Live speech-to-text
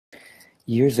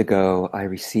Years ago, I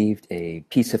received a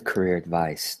piece of career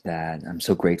advice that I'm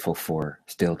so grateful for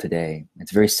still today.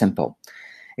 It's very simple.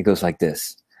 It goes like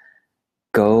this: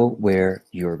 go where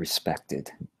you're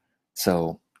respected.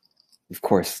 So, of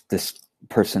course, this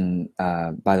person,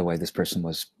 by the way, this person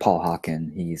was Paul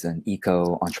Hawken. He's an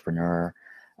eco entrepreneur,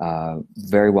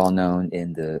 very well known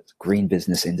in the green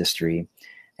business industry.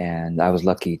 And I was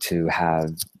lucky to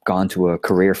have gone to a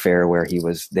career fair where he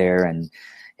was there and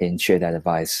shared that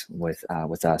advice with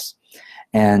us.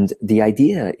 And the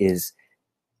idea is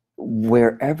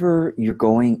wherever you're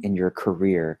going in your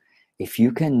career, if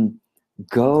you can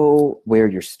go where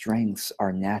your strengths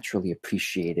are naturally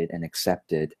appreciated and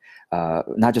accepted,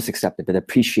 not just accepted, but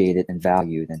appreciated and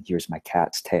valued. And here's my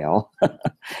cat's tail, in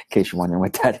case you're wondering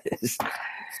what that is.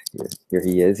 Here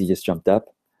he is. He just jumped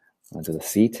up onto the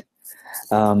seat.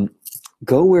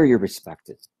 Go where you're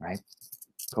respected, right?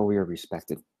 Go where you're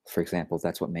respected. For example,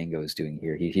 that's what Mango is doing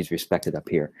here. He's respected up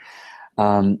here.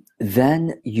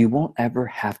 Then you won't ever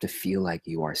have to feel like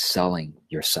you are selling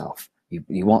yourself.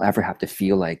 You won't ever have to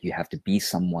feel like you have to be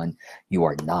someone you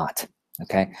are not.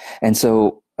 Okay. And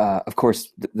so, of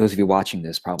course, those of you watching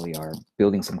this probably are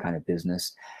building some kind of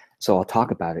business. So I'll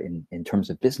talk about it in terms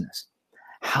of business.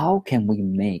 How can we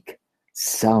make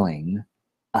selling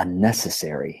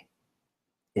unnecessary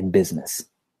in business?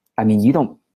 I mean, you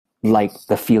don't like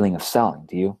the feeling of selling,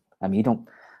 do you? I mean, you don't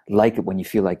like it when you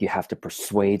feel like you have to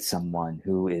persuade someone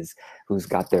who's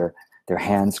got their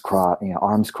hands crossed,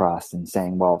 arms crossed, and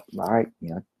saying, "Well, all right,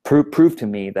 prove to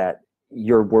me that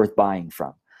you're worth buying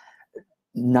from."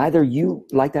 Neither you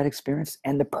like that experience,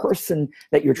 and the person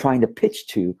that you're trying to pitch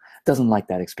to doesn't like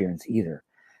that experience either.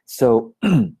 So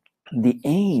the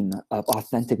aim of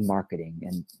authentic marketing,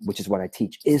 and which is what I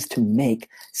teach, is to make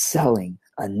selling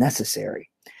unnecessary.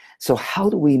 So how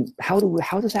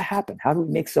does that happen? How do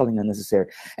we make selling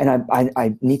unnecessary? And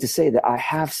I need to say that I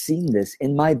have seen this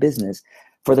in my business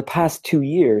for the past 2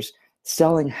 years.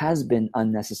 Selling has been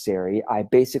unnecessary. I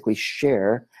basically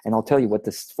share, and I'll tell you what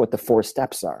the 4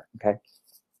 steps are. Okay.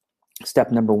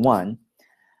 Step number 1,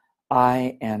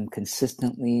 I am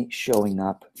consistently showing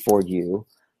up for you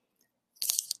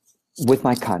with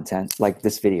my content, like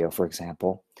this video, for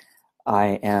example.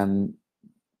 I am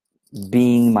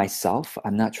being myself.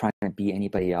 I'm not trying to be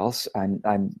anybody else.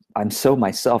 I'm so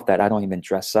myself that I don't even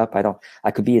dress up.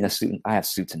 I could be in a suit. I have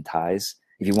suits and ties.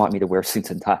 If you want me to wear suits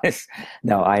and ties,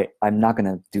 no, I'm not going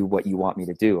to do what you want me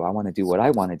to do. I want to do what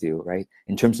I want to do, right?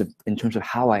 In terms of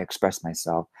how I express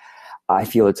myself, I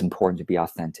feel it's important to be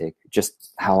authentic,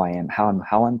 just how I am, how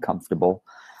I'm comfortable,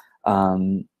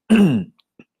 and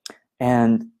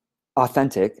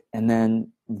authentic, and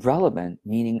then relevant,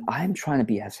 meaning I'm trying to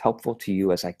be as helpful to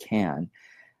you as I can.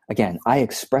 Again, I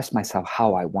express myself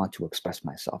how I want to express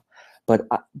myself, but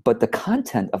the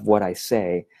content of what I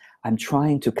say, I'm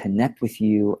trying to connect with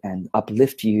you and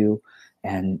uplift you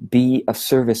and be of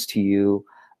service to you,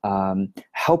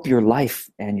 help your life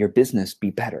and your business be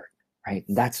better, right?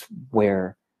 That's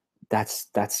a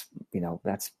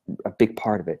big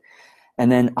part of it.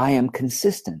 And then I am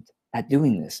consistent at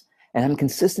doing this, and I'm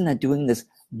consistent at doing this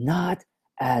not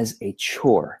as a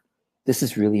chore. This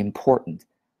is really important.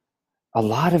 A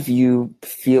lot of you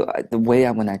feel the way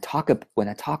when I talk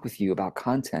with you about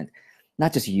content,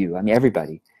 not just you, I mean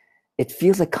everybody, it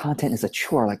feels like content is a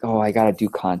chore. Like, oh, I got to do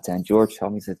content. George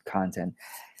told me to content.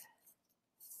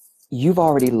 You've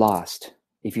already lost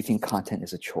if you think content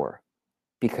is a chore,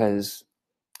 because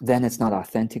then it's not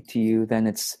authentic to you. Then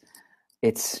it's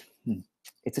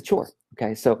a chore.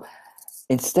 Okay, so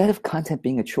instead of content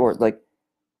being a chore, like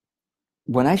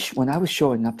when I was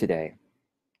showing up today,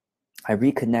 I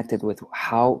reconnected with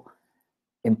how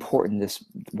important this,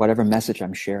 whatever message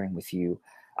I'm sharing with you,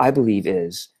 I believe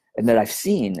is, and that I've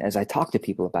seen as I talk to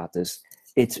people about this,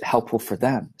 it's helpful for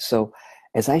them. So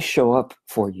as I show up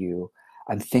for you,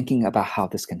 I'm thinking about how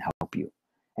this can help you.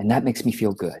 And that makes me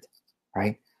feel good,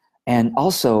 right? And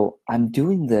also, I'm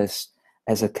doing this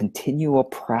as a continual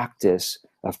practice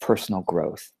of personal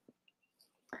growth.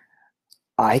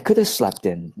 I could have slept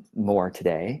in more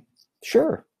today.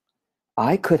 Sure.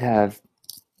 I could have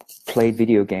played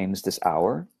video games this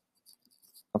hour.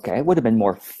 Okay, it would have been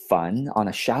more fun on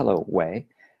a shallow way,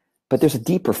 but there's a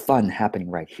deeper fun happening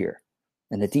right here.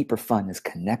 And the deeper fun is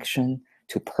connection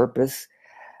to purpose,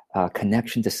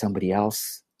 connection to somebody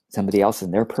else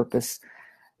and their purpose,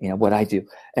 what I do.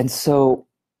 And so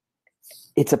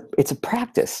it's a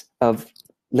practice of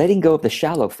letting go of the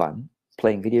shallow fun,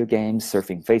 playing video games,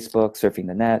 surfing Facebook, surfing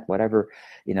the net, whatever,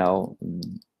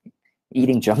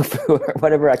 eating junk food, or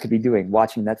whatever I could be doing,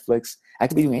 watching Netflix. I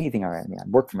could be doing anything around me. I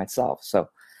work for myself. So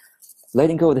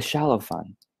letting go of the shallow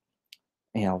fun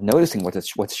noticing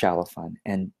what's shallow fun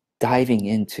and diving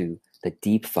into the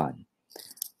deep fun,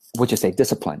 which is a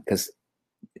discipline, because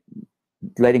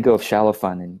letting go of shallow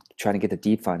fun and trying to get the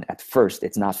deep fun, at first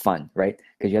it's not fun, right?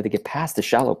 Because you have to get past the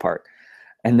shallow part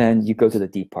and then you go to the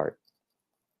deep part.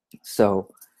 So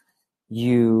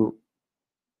you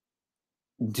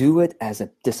do it as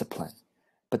a discipline,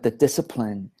 but the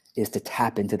discipline is to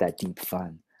tap into that deep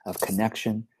fun of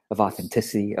connection, of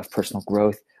authenticity, of personal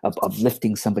growth, of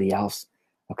lifting somebody else.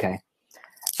 Okay.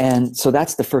 And so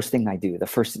that's the first thing I do. The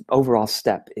first overall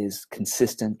step is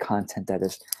consistent content that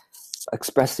is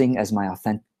expressing as my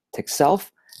authentic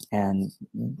self and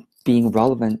being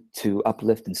relevant to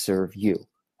uplift and serve you,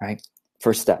 right?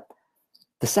 First step.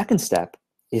 The second step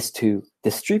is to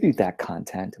distribute that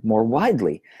content more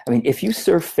widely. I mean, if you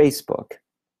surf Facebook,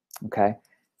 okay,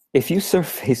 if you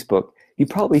surf Facebook, you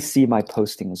probably see my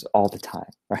postings all the time,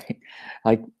 right?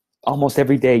 Like almost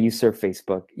every day you surf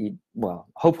Facebook,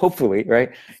 hopefully,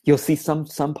 right? You'll see some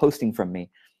posting from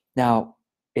me. Now,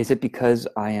 is it because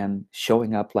I am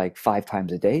showing up like 5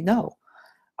 times a day? No.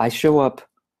 I show up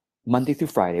Monday through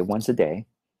Friday, once a day,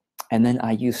 and then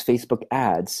I use Facebook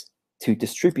ads to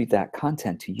distribute that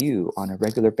content to you on a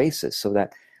regular basis, so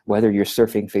that whether you're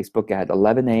surfing Facebook at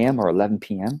 11 a.m. or 11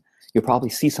 p.m., you'll probably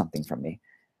see something from me.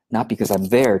 Not because I'm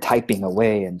there typing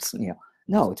away and,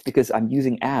 no, it's because I'm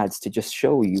using ads to just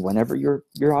show you whenever you're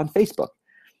on Facebook.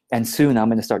 And soon I'm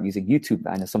going to start using YouTube.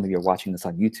 I know some of you are watching this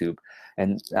on YouTube,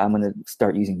 and I'm going to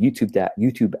start using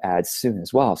YouTube ads soon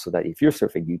as well, so that if you're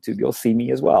surfing YouTube, you'll see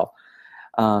me as well,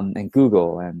 and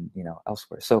Google and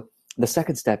elsewhere. So the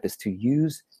second step is to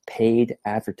use paid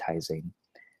advertising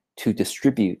to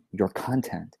distribute your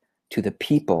content to the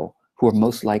people who are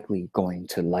most likely going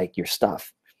to like your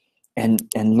stuff. And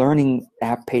learning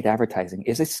paid advertising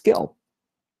is a skill.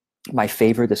 My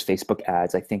favorite is Facebook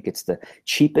ads. I think it's the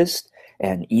cheapest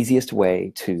and easiest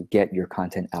way to get your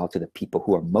content out to the people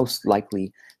who are most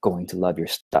likely going to love your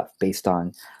stuff, based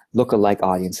on lookalike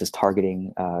audiences,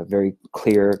 targeting, very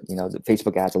clear. The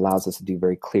Facebook ads allows us to do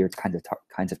very clear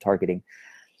kinds of targeting.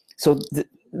 So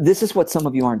this is what some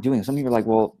of you aren't doing. Some of you are like,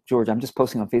 well, George, I'm just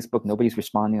posting on Facebook. Nobody's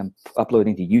responding. I'm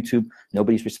uploading to YouTube.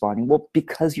 Nobody's responding. Well,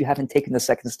 because you haven't taken the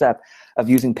second step of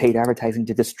using paid advertising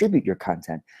to distribute your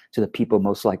content to the people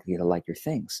most likely to like your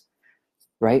things,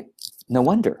 right? No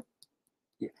wonder.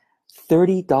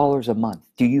 $30 a month.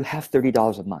 Do you have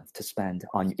 $30 a month to spend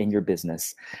in your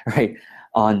business, right,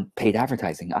 on paid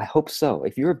advertising? I hope so.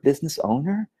 If you're a business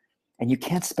owner and you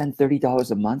can't spend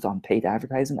 $30 a month on paid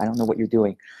advertising, I don't know what you're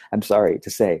doing. I'm sorry to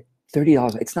say.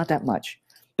 $30, it's not that much.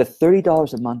 But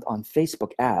 $30 a month on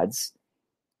Facebook ads,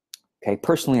 okay,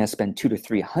 personally I spend $200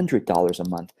 to $300 a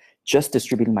month just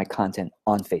distributing my content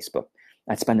on Facebook.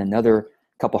 I spend another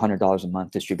couple $100 a month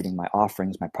distributing my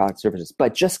offerings, my product services.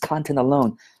 But just content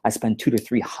alone, I spend $200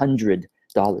 to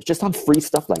 $300 just on free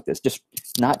stuff like this, just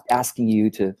not asking you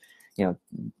to,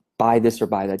 buy this or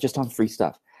buy that, just on free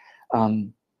stuff.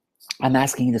 I'm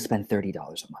asking you to spend $30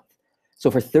 a month.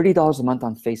 So for $30 a month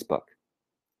on Facebook,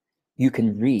 you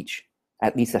can reach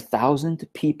at least 1,000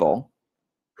 people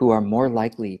who are more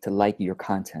likely to like your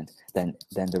content than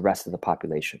the rest of the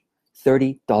population.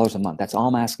 $30 a month. That's all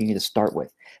I'm asking you to start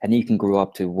with. And then you can grow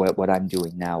up to what I'm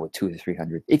doing now with $200 to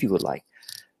 $300 if you would like.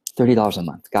 $30 a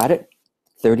month. Got it?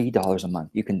 $30 a month.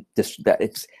 You can it's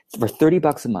for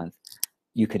 $30 a month,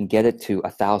 you can get it to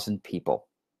 1,000 people.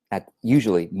 At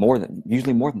usually more than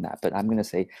that, but I'm going to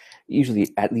say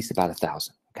usually at least about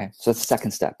 1,000. Okay, so that's the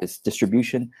second step. It's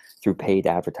distribution through paid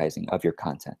advertising of your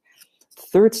content.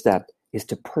 Third step is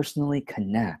to personally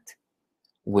connect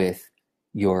with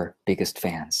your biggest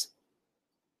fans.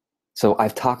 So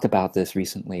I've talked about this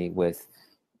recently with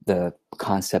the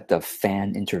concept of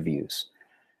fan interviews.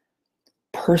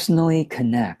 Personally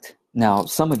connect. Now,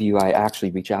 some of you I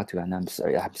actually reach out to, and I'm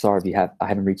sorry if I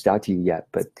haven't reached out to you yet,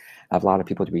 but I have a lot of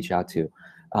people to reach out to.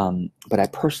 But I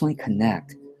personally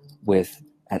connect with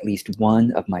at least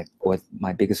one of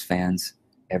my biggest fans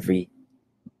every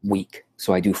week.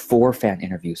 So I do 4 fan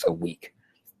interviews a week.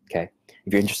 Okay.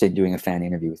 If you're interested in doing a fan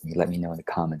interview with me, let me know in the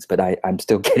comments. But I'm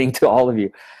still getting to all of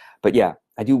you. But yeah,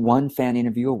 I do 1 fan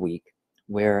interview a week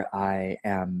where I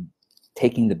am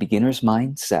taking the beginner's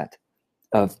mindset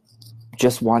of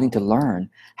just wanting to learn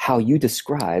how you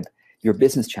describe your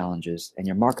business challenges and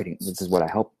your marketing. This is what I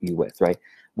help you with, right?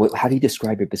 How do you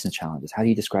describe your business challenges? How do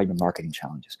you describe your marketing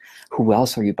challenges? Who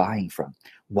else are you buying from?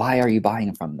 Why are you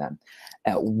buying from them?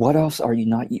 What else are you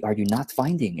not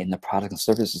finding in the products and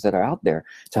services that are out there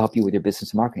to help you with your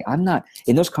business and marketing?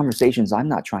 In those conversations, I'm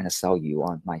not trying to sell you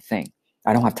on my thing.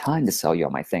 I don't have time to sell you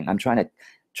on my thing. I'm trying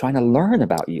to learn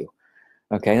about you.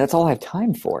 Okay, that's all I have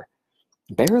time for.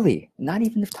 Barely, not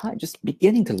even enough time, just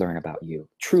beginning to learn about you,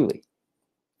 truly.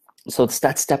 So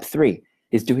that's step 3,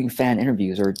 is doing fan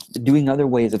interviews or doing other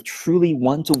ways of truly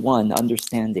one-to-one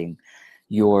understanding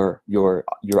your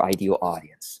ideal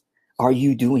audience. Are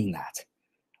you doing that?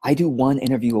 I do 1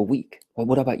 interview a week. Well,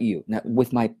 what about you? Now,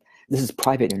 this is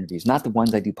private interviews, not the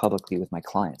ones I do publicly with my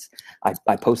clients.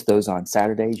 I post those on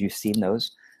Saturdays. You've seen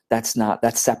those. That's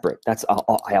separate.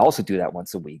 I also do that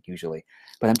once a week usually,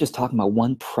 but I'm just talking about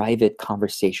 1 private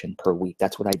conversation per week.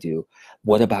 That's what I do.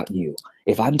 What about you?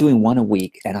 If I'm doing 1 a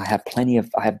week and I have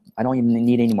I don't even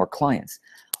need any more clients.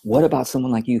 What about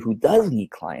someone like you who does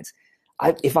need clients?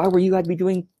 If I were you, I'd be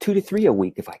doing 2 to 3 a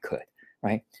week if I could,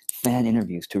 right? Fan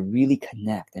interviews to really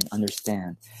connect and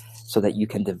understand so that you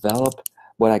can develop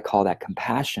what I call that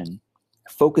compassion,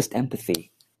 focused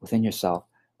empathy within yourself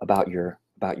about your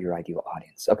ideal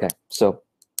audience. Okay, so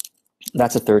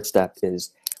that's a 3rd step,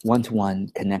 is one-to-one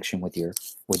connection with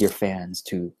your fans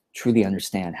to truly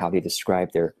understand how they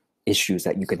describe their issues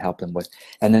that you can help them with.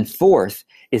 And then 4th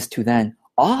is to then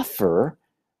offer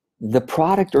the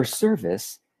product or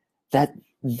service that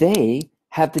they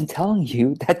have been telling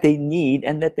you that they need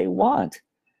and that they want,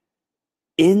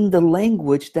 in the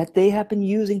language that they have been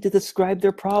using to describe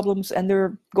their problems and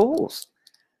their goals.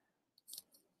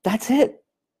 That's it.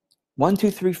 1,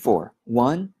 2, 3, 4.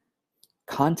 1,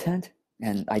 content,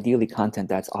 and ideally content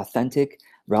that's authentic,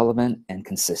 relevant, and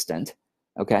consistent.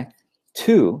 Okay.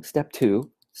 2, step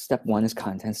 1 is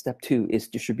content. Step 2 is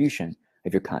distribution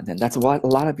of your content. That's what a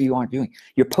lot of you aren't doing.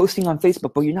 You're posting on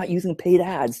Facebook, but you're not using paid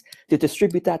ads to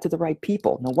distribute that to the right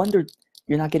people. No wonder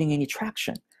you're not getting any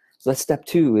traction. So that's step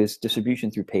 2, is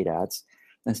distribution through paid ads.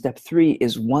 And step 3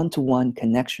 is one-to-one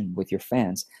connection with your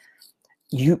fans.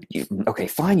 Okay,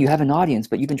 fine, you have an audience,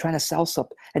 but you've been trying to sell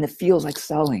something, and it feels like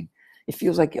selling. It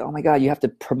feels like, oh my God, you have to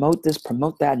promote this,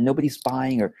 promote that, and nobody's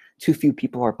buying, or too few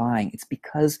people are buying. It's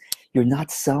because you're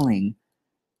not selling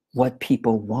what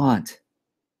people want.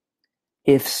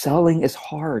 If selling is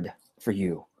hard for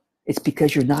you, it's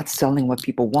because you're not selling what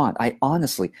people want.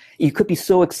 You could be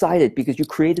so excited because you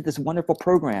created this wonderful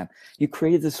program, you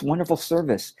created this wonderful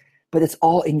service, but it's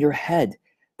all in your head.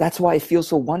 That's why it feels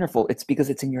so wonderful. It's because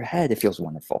it's in your head, it feels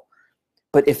wonderful.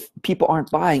 But if people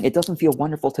aren't buying, it doesn't feel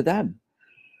wonderful to them.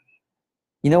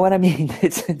 You know what I mean?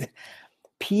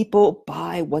 People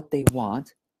buy what they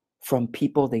want from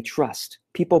people they trust.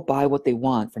 People buy what they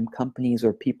want from companies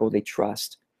or people they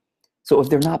trust. So if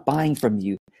they're not buying from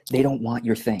you, they don't want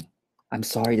your thing. I'm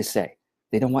sorry to say.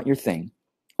 They don't want your thing.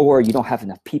 Or you don't have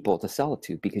enough people to sell it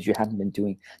to because you haven't been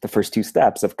doing the first 2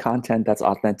 steps of content that's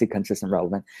authentic, consistent,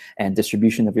 relevant, and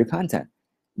distribution of your content.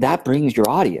 That brings your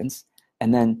audience.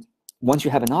 And then once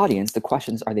you have an audience, the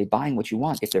question is, are they buying what you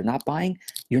want? If they're not buying,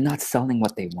 you're not selling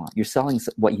what they want. You're selling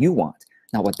what you want,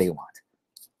 not what they want.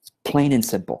 Plain and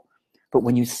simple. But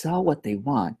when you sell what they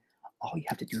want, all you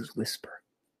have to do is whisper.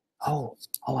 Oh,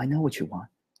 I know what you want.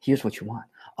 Here's what you want.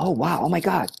 Oh, wow. Oh my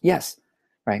God. Yes.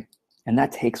 Right. And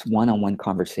that takes one-on-one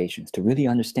conversations to really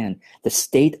understand the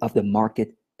state of the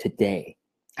market today.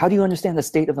 How do you understand the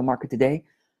state of the market today?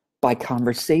 By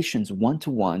conversations,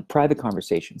 one-to-one, private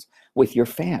conversations with your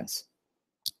fans.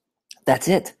 That's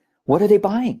it. What are they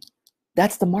buying?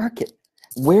 That's the market.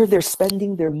 Where they're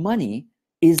spending their money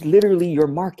is literally your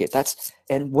market.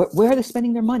 Where are they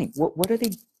spending their money? What are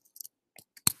they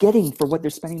getting for what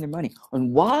they're spending their money?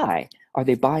 And why are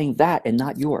they buying that and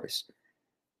not yours?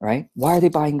 Right? Why are they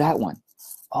buying that one?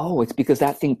 Oh, it's because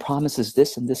that thing promises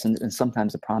this and this, and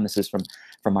sometimes the promises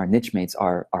from our niche mates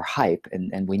are hype,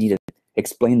 and we need to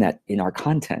explain that in our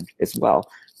content as well.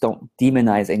 Don't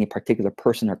demonize any particular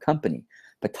person or company,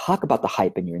 but talk about the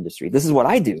hype in your industry. This is what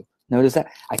I do. Notice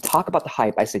that I talk about the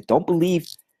hype. I say, don't believe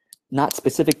not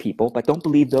specific people, but don't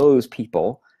believe those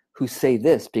people who say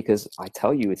this, because I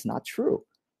tell you it's not true.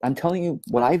 I'm telling you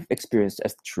what I've experienced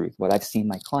as the truth, what I've seen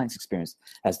my clients experience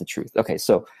as the truth. Okay,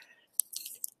 so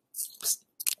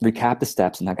recap the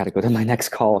steps, and I got to go to my next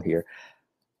call here.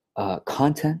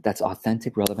 Content that's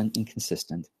authentic, relevant, and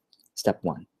consistent. Step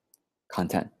 1,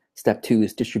 content. Step 2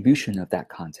 is distribution of that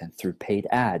content through paid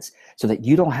ads, so that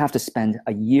you don't have to spend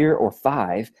a year or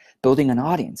 5 building an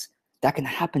audience. That can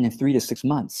happen in 3 to 6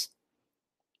 months.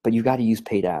 But you got to use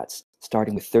paid ads,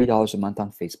 starting with $30 a month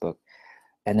on Facebook,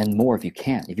 and then more if you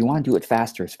can. If you want to do it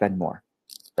faster, spend more.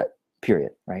 But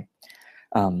period, right?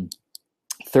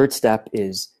 3rd step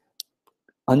is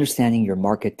understanding your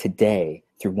market today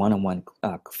through one-on-one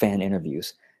fan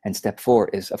interviews. And step 4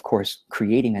 is, of course,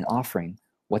 creating and offering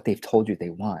what they've told you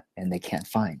they want and they can't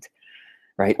find,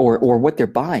 right? Or what they're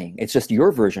buying. It's just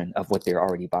your version of what they're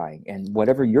already buying. And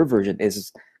whatever your version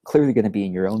is clearly going to be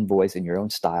in your own voice, in your own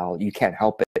style. You can't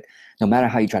help it. No matter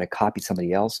how you try to copy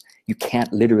somebody else, you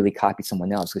can't literally copy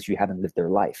someone else because you haven't lived their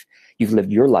life. You've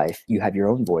lived your life. You have your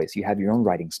own voice. You have your own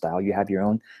writing style. You have your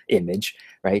own image,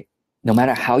 right? No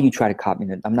matter how you try to copy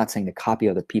it, I'm not saying to copy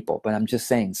other people, but I'm just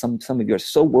saying some of you are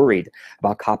so worried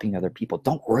about copying other people.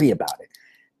 Don't worry about it.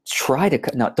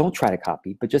 Don't try to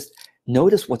copy, but just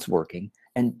notice what's working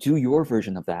and do your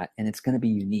version of that. And it's going to be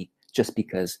unique just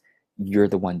because you're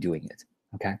the one doing it.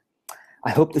 Okay. I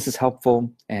hope this is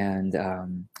helpful, and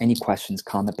any questions,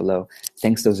 comment below.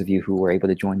 Thanks those of you who were able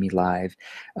to join me live.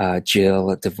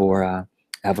 Jill, Devora,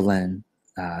 Evelyn,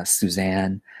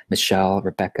 Suzanne, Michelle,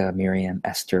 Rebecca, Miriam,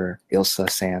 Esther,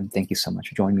 Ilsa, Sam, thank you so much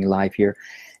for joining me live here.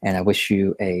 And I wish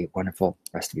you a wonderful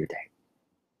rest of your day.